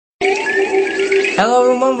Hello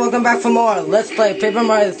everyone, welcome back for more. Let's play Paper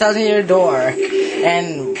Mario the Thousand Year Door.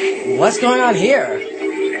 And what's going on here?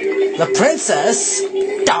 The princess?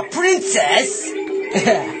 The princess?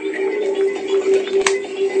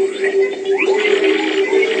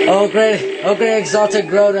 Oh great exalted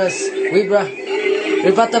Grotus. We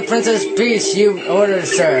brought the Princess Peach you ordered,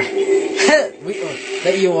 sir.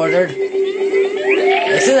 That you ordered.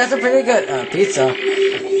 See, that's a pretty good pizza.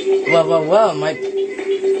 Well,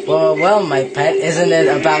 my pet, isn't it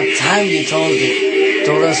about time you told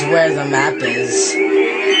us where the map is?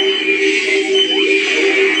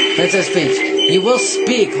 Princess Peach, you will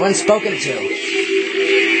speak when spoken to.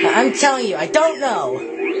 I'm telling you, I don't know.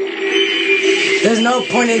 There's no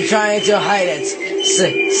point in trying to hide it.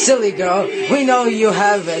 Silly girl, we know you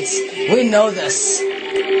have it. We know this.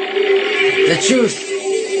 The truth,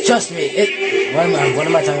 trust me, what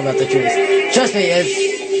am I talking about, the truth? Trust me,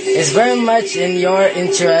 it's very much in your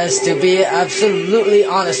interest to be absolutely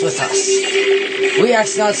honest with us. We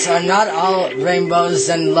astronauts are not all rainbows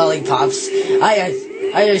and lollipops. I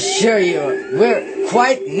assure you, we're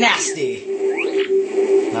quite nasty.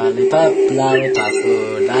 Lollipop, lollipop,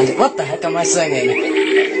 ooh, lollipop. What the heck am I singing?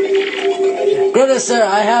 Good sir,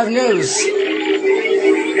 I have news.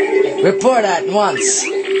 Report at once.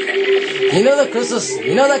 You know that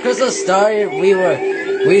crystal star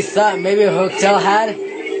we thought maybe a hotel had?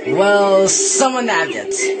 Well, someone nabbed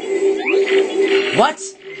it. What?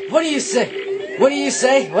 What do you say? What do you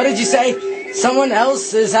say? What did you say? Someone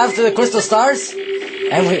else is after the crystal stars?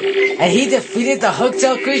 And he defeated the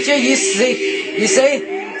hooktail creature? You say?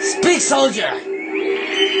 Speak, soldier!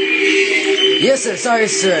 Yes, sir. Sorry,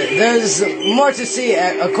 sir. There's more to see.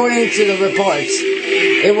 According to the reports,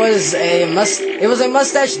 it was a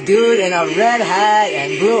mustache dude in a red hat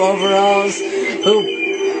and blue overalls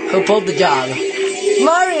who pulled the job.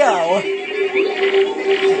 Mario!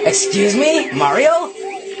 Excuse me? Mario?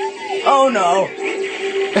 Oh no.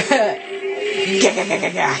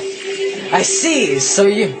 I see. So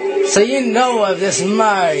you know of this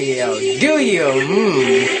Mario, do you?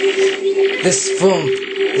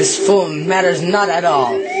 This fool matters not at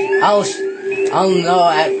all. I'll know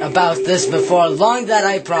about this before long, that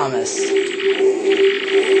I promise.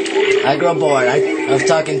 I grow bored of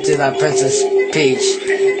talking to that Princess Peach.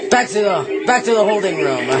 Back to the holding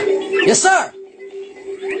room. Yes, sir.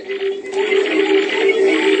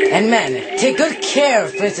 And men, take good care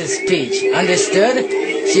of Princess Peach. Understood?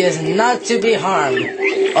 She is not to be harmed.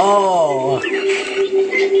 Oh,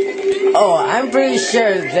 I'm pretty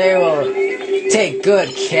sure they will take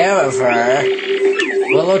good care of her.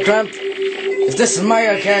 Well, look, Trump, if this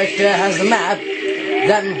Mario character has the map,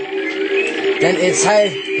 then it's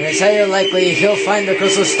highly likely he'll find the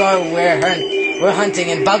crystal star we're hunting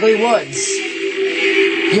in Bogly Woods.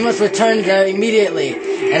 You must return there immediately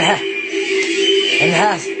and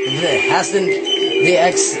hasten the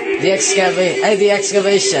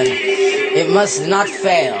excavation. It must not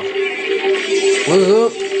fail.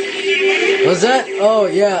 Whoop. Was that? Oh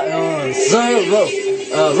yeah. Sir,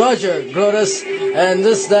 Roger, Grotus, and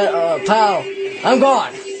that pal. I'm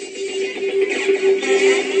gone.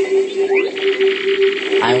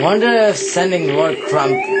 I wonder if sending Lord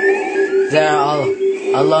Crump there all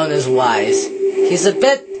alone is wise. He's a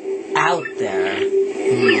bit out there.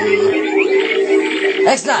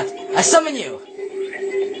 X-Not, I summon you!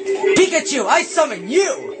 Pikachu, I summon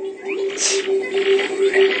you!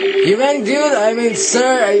 You rang dude? I mean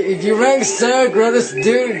sir, you rang sir, Grotus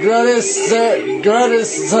dude, Grotus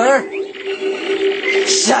sir?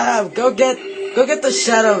 Shut up, go get the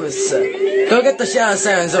shadows, go get the Shadow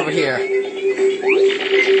Simons over here.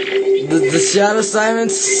 The Shadow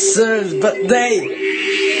Simons, sir, but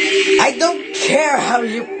I don't care how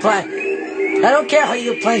you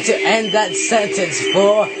plan to end that sentence,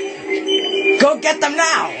 fool. Go get them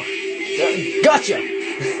now! Gotcha!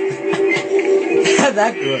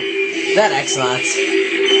 that excellent.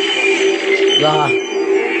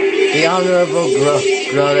 The Honorable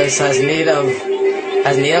Grotus has need of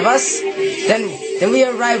us? Then we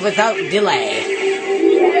arrive without delay.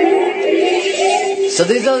 So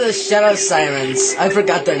these are the Shadow Simons. I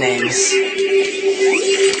forgot their names.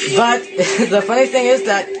 But the funny thing is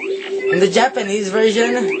that in the Japanese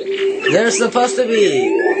version, they're supposed to be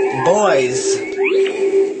boys.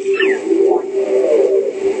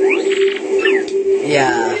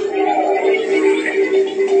 Yeah.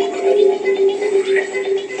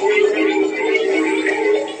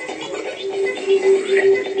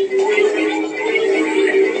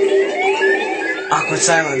 Awkward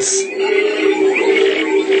silence.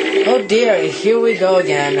 Oh dear, here we go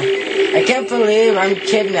again. I can't believe I'm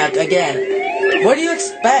kidnapped again. What do you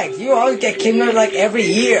expect? You always get kidnapped like every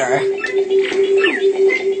year.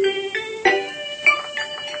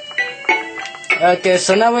 Okay,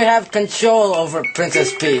 so now we have control over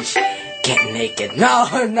Princess Peach. Get naked.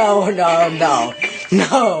 No, no, no, no.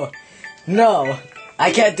 No. No.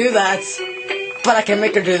 I can't do that. But I can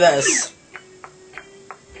make her do this.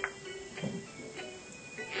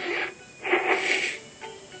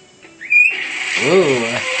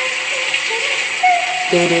 Ooh.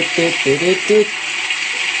 Maybe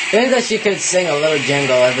that she could sing a little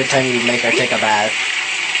jingle every time you make her take a bath.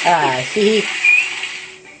 Ah, hee.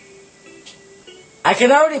 I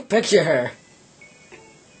can already picture her.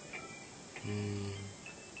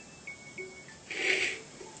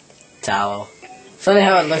 Towel. Funny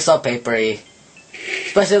how it looks all papery.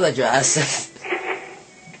 Especially the dress.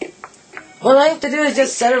 All I have to do is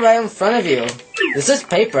just set it right in front of you. This is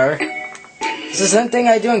paper. This is something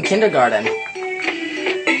I do in kindergarten.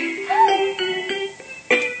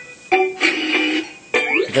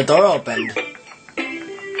 The door opened.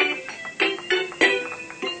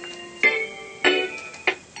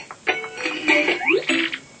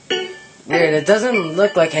 Weird, it doesn't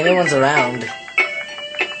look like anyone's around.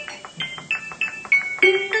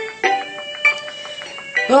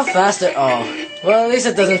 Go faster. Oh, well, at least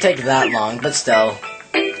it doesn't take that long, but still.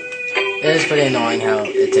 It is pretty annoying how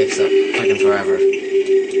it takes fucking forever.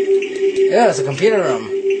 Yeah, it's a computer room.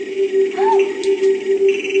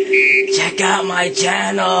 Check out my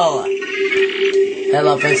channel!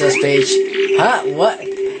 Hello, Princess Peach. Huh? What?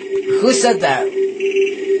 Who said that?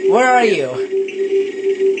 Where are you?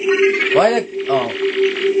 Why the... Oh.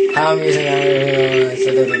 How I'm using...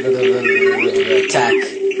 Tech.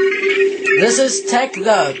 This is Tech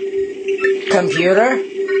the computer?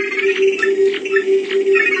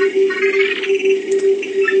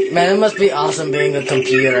 Man, it must be awesome being a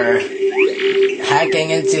computer. Hacking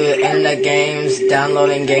into internet games,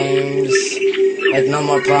 downloading games, like No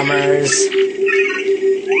More Plumbers,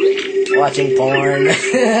 watching porn.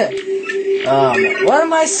 What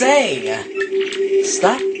am I saying?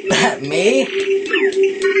 Stop at me?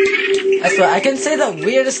 I swear, I can say the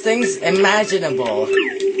weirdest things imaginable.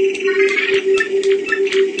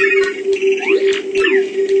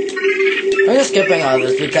 I'm just skipping all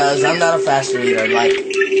this because I'm not a fast reader like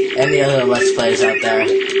any other Let's Plays out there.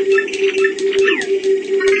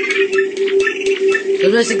 So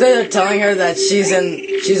basically they're telling her that she's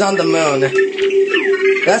on the moon.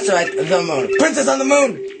 That's right, the moon. Princess on the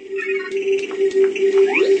moon!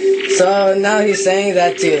 So now he's saying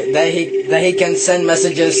that he can send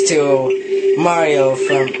messages to Mario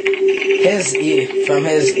from his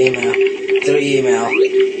email, through email.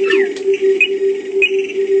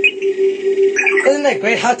 Isn't that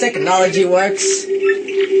great how technology works?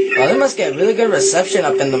 Oh, they must get really good reception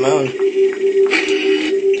up in the moon.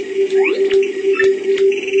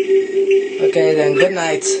 Okay then, good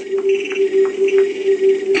night.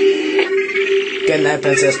 Good night,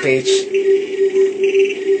 Princess Peach.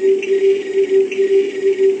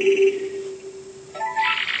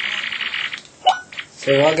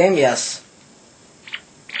 So, what game? Yes.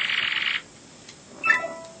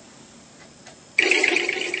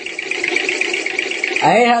 I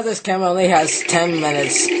hate how this camera only has 10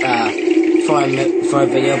 minutes for a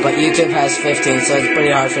video, but YouTube has 15, so it's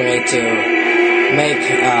pretty hard for me to make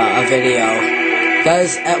a video.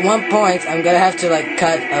 Because at one point, I'm gonna have to like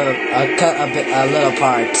cut a little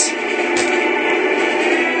part.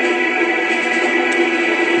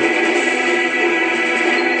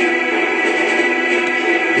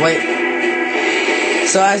 Wait.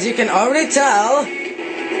 So as you can already tell,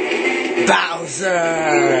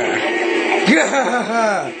 Bowser!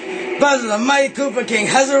 Bowser the Mighty Koopa King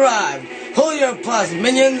has arrived! Hold your applause,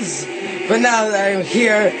 minions! But now that I'm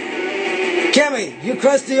here... Cammy, you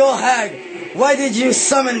crusty old hag! Why did you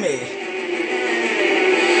summon me?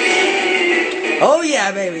 Oh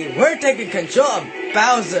yeah, baby! We're taking control of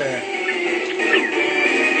Bowser!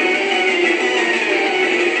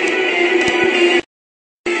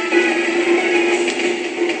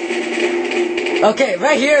 Okay,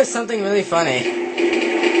 right here is something really funny.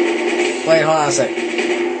 Wait, hold on a sec.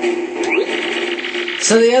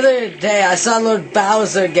 So the other day, I saw Lord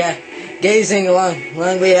Bowser gazing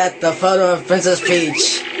longingly at the photo of Princess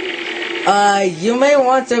Peach. You may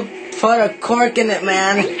want to put a cork in it,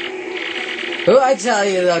 man. Who I tell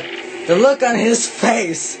you, the look on his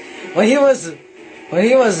face when he was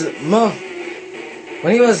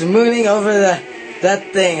mooning over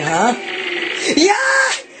that thing, huh? Yeah,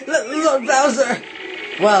 Lord Bowser.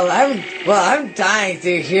 Well, I'm dying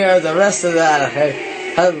to hear the rest of that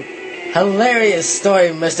hilarious story,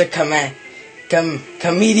 Mr.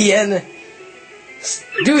 Comedian.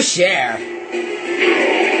 Do share.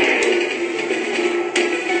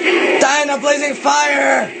 Die in a blazing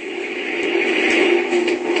fire!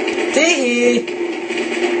 Tee-hee!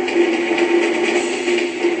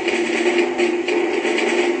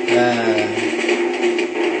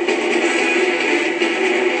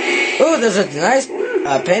 Ooh, there's a nice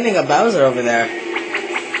painting of Bowser over there.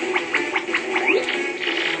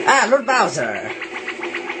 Ah, Lord Bowser!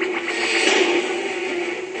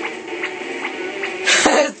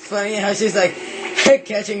 It's funny how she's like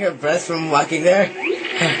catching her breath from walking there.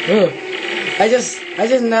 I just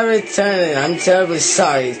never returned. I'm terribly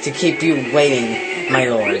sorry to keep you waiting, my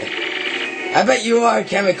lord. I bet you are,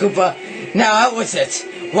 Kamikoopa. Now out with it.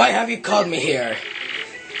 Why have you called me here?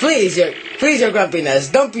 Please, your grumpiness.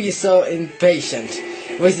 Don't be so impatient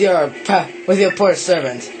with your poor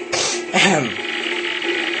servant.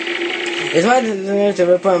 It's my turn to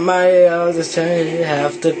report Mario. This turn you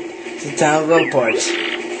have to town report.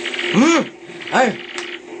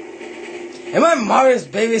 Am I Mario's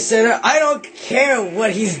babysitter? I don't care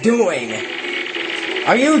what he's doing.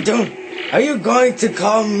 Are you going to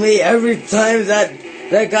call me every time that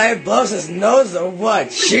guy blows his nose or what?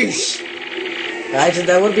 Sheesh. Actually,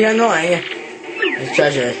 that would be annoying. His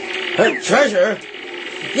treasure. Her treasure?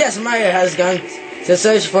 Yes, Mario has gone to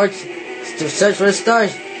search for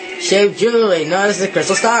star-shaped jewelry known as the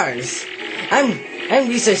crystal stars. I'm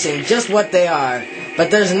researching just what they are, but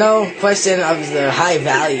there's no question of their high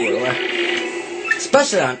value.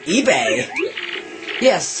 Especially on eBay.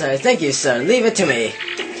 Yes, sir. Thank you, sir. Leave it to me.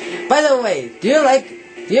 By the way, do you like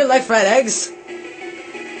fried eggs?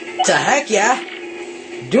 To heck yeah.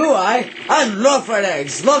 Do I? I love fried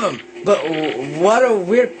eggs. Love them. But what a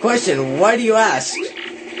weird question. Why do you ask?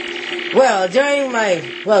 Well, during my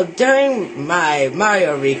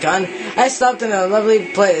Mario recon, I stopped in a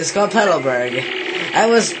lovely place called Petalburg. I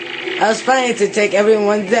was planning to take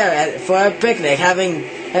everyone there for a picnic, having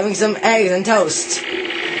some eggs and toast.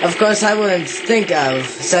 Of course, I wouldn't think of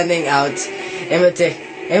sending out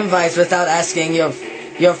invites without asking your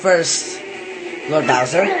first, Lord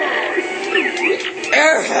Bowser.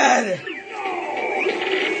 Airhead!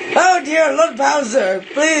 Oh dear, Lord Bowser,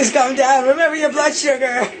 please calm down. Remember your blood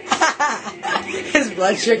sugar. His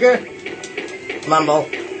blood sugar. Mumble.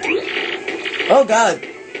 Oh god.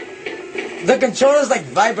 The controller's like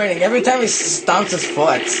vibrating every time he stomps his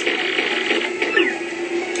foot.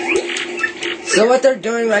 So what they're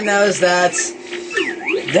doing right now is that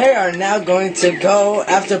they are now going to go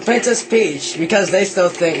after Princess Peach because they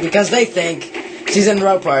think she's in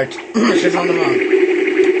Ropart. She's on the moon.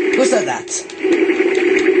 Who said that?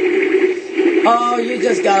 Oh, you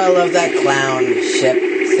just gotta love that clown ship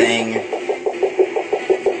thing.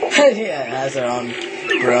 Yeah, it has her own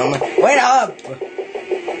room. Wait up!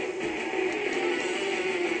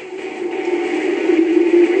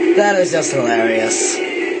 That is just hilarious.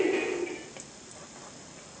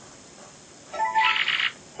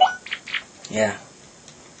 Yeah.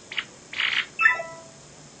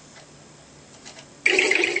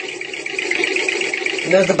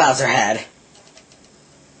 There's the Bowser head.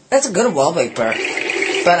 That's a good wallpaper,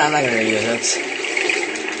 but I'm not gonna use it.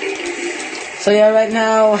 So yeah, right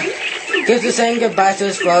now, Goops is saying goodbye to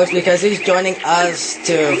his folks because he's joining us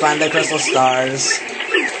to find the crystal stars.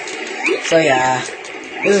 So yeah,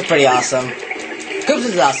 this is pretty awesome. Goops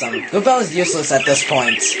is awesome. Goopel is useless at this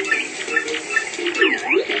point.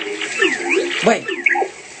 Wait,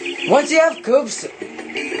 once you have Goops,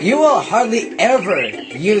 you will hardly ever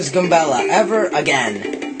use Goombella ever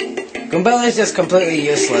again. Goombella is just completely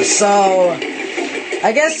useless, so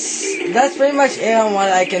I guess that's pretty much it on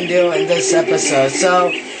what I can do in this episode.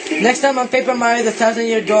 So, next time on Paper Mario the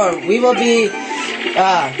 1,000-Year Door, we will be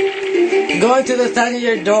going to the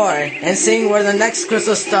 1,000-Year Door and seeing where the next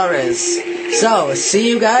crystal star is. So, see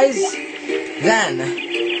you guys then.